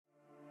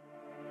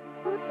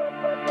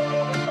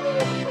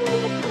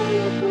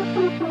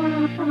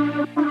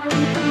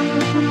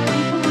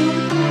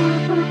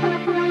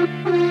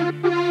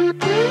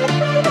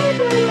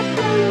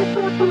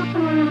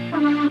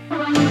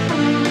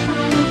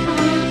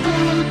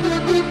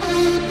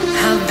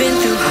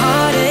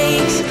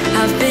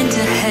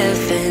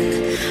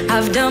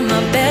I've done my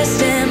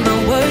best and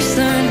my worst,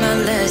 learned my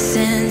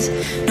lessons.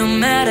 No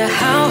matter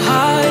how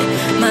hard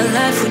my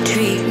life would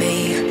treat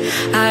me,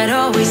 I'd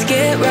always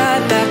get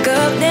right back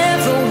up,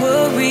 never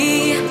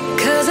worry.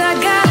 'Cause I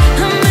got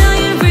a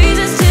million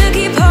reasons to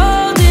keep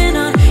holding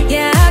on.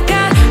 Yeah, I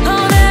got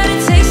all that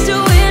it takes to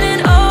win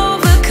and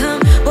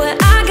overcome. What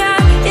I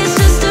got is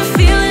just a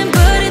feeling,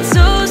 but it's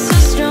oh so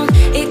strong.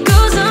 It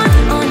goes on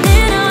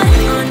and on,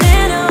 on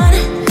and on.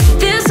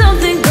 There's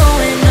something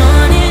going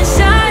on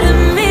inside of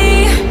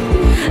me.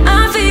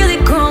 I feel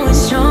it growing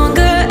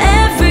stronger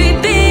every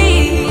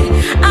beat.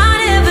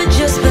 I never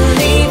just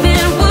believe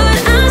in what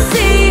I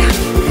see,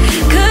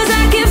 'cause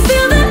I can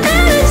feel the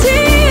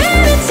energy,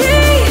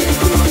 energy.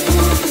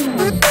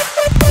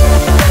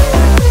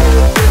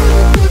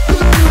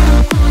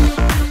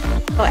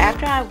 So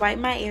after I wipe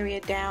my area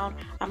down,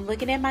 I'm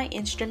looking at my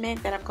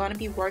instrument that I'm going to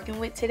be working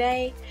with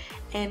today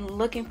and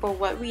looking for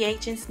what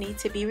reagents need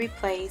to be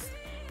replaced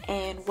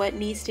and what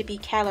needs to be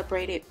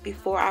calibrated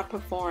before I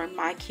perform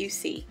my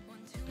QC.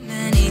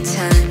 Many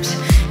times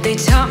they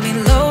taught me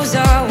lows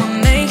are what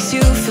makes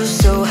you feel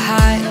so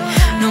high.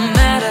 No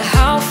matter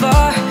how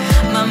far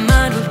my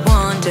mind would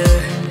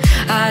wander,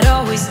 I'd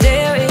always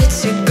dare it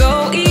to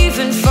go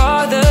even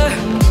farther.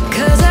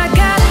 'Cause I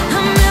got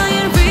a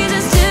million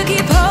reasons to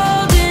keep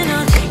holding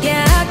on.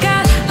 Yeah, I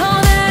got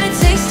all that it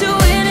takes to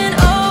win and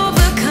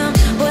overcome.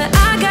 What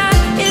I got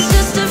is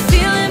just a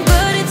feeling,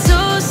 but it's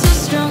oh so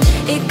strong.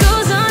 It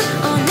goes on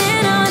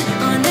and on,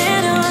 on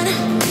and on.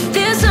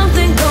 There's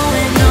something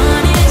going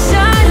on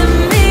inside of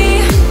me.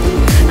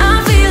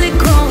 I feel it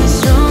growing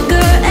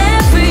stronger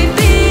every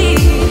beat.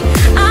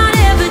 I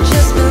never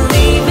just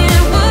believe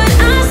in what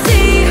I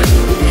see,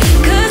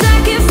 'cause I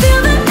can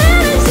feel the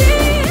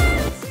energy.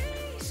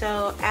 So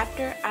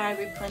after I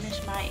replenish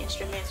my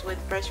instruments with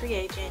fresh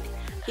reagent,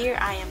 here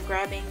I am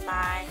grabbing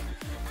my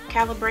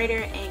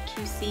calibrator and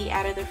QC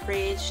out of the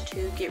fridge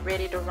to get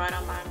ready to run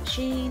on my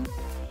machine.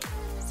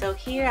 So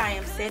here I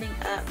am setting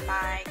up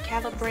my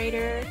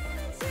calibrator.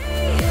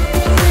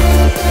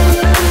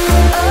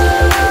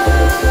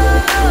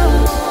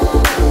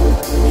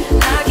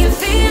 I can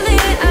feel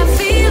it, I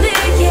feel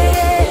it,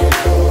 yeah.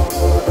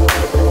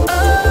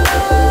 Oh,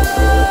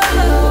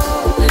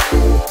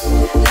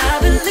 I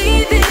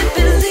believe it,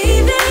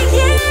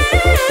 yeah.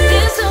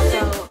 There's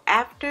something. So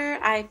after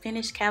I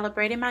finish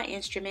calibrating my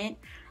instrument,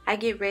 I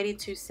get ready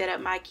to set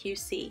up my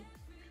QC.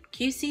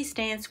 QC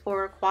stands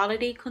for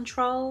quality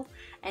control,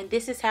 and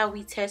this is how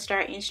we test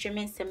our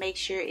instruments to make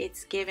sure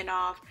it's giving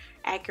off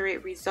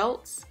accurate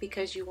results,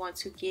 because you want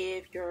to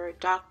give your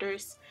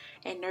doctors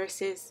and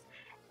nurses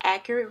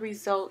accurate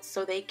results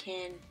so they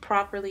can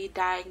properly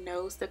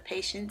diagnose the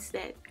patients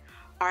that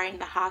are in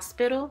the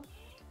hospital.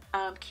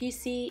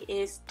 QC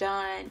is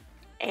done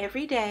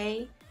every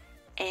day,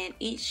 and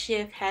each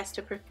shift has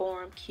to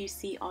perform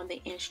QC on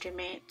the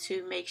instrument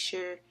to make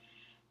sure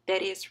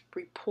that it's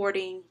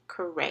reporting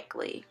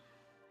correctly.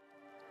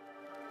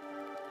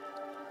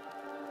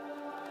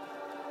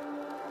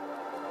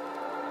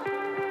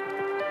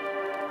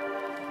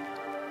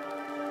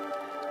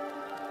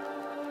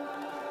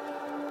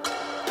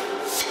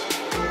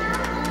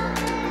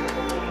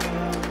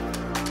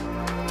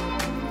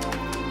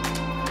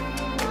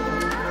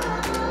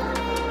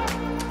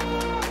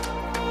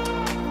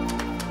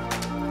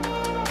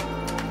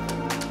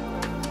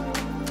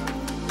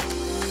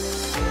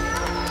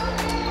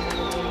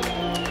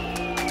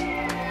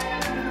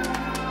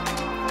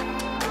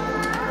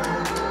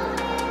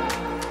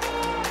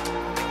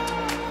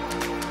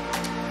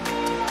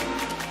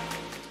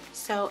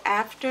 So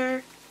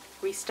after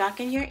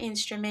restocking your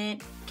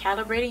instrument,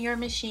 calibrating your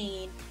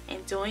machine,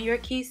 and doing your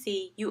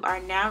QC, you are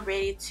now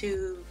ready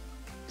to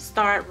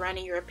start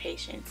running your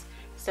patients.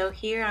 So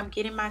here I'm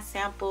getting my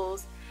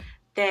samples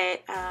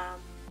that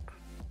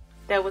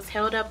that was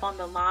held up on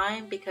the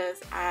line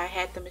because I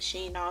had the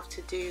machine off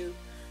to do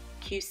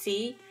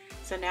QC.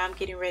 So now I'm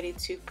getting ready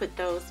to put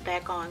those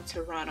back on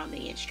to run on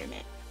the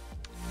instrument.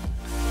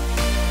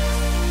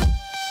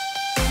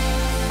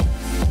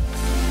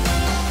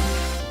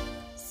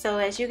 So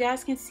as you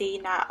guys can see,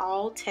 not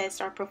all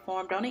tests are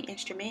performed on an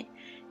instrument.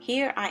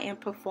 Here I am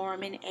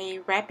performing a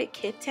rapid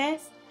kit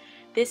test.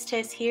 This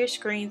test here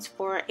screens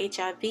for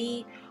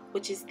HIV,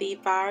 which is the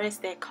virus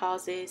that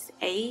causes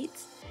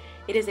AIDS.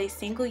 It is a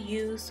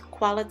single-use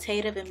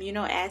qualitative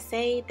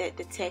immunoassay that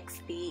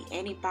detects the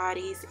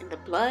antibodies in the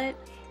blood,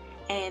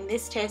 and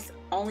this test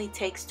only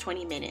takes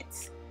 20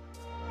 minutes.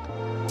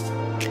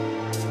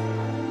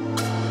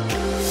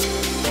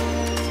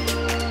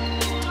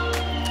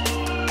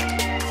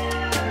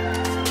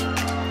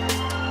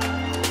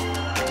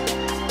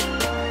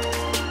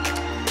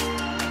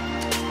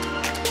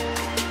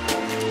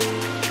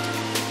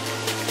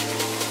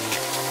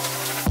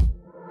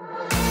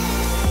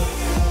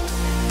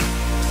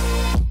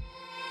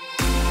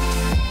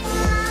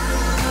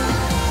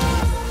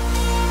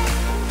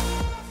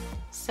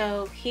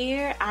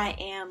 here I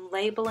am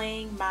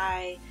labeling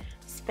my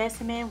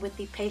specimen with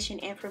the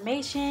patient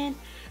information,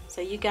 so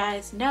you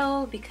guys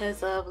know,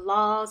 because of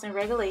laws and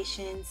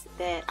regulations,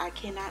 that I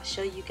cannot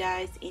show you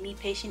guys any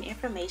patient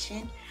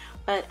information.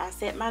 But I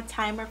set my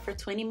timer for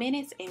 20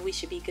 minutes and we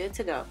should be good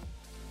to go.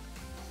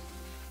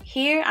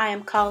 Here I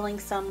am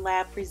calling some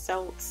lab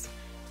results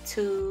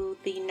to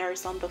the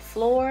nurse on the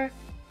floor.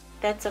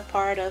 That's a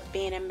part of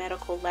being a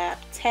medical lab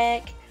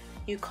tech.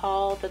 You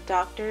call the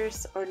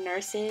doctors or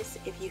nurses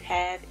if you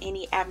have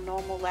any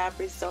abnormal lab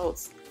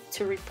results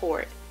to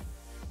report.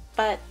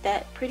 But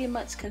that pretty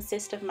much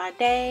consists of my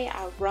day.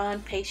 I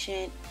run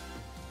patient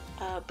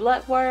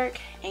blood work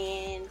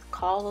and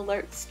call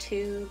alerts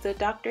to the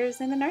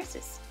doctors and the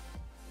nurses.